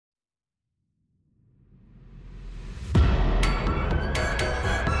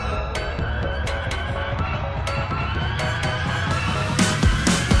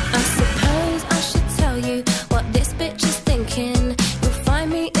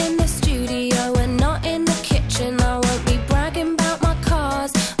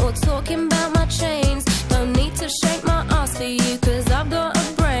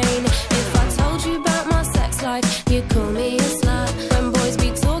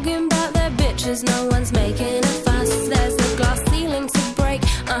'cause no one's making a fuss. There's a glass ceiling to break,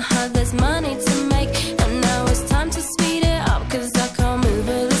 there's money to make, and now it's time to speed it up, 'cause I can't move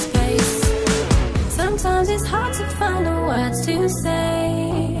at this pace. Sometimes it's hard to find the words to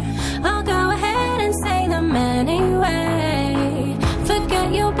say. I'll go ahead and say them anyway. Forget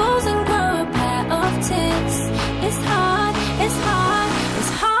your balls and grow a pair of tits. It's hard, it's hard,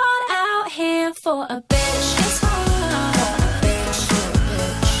 it's hard out here for a bit.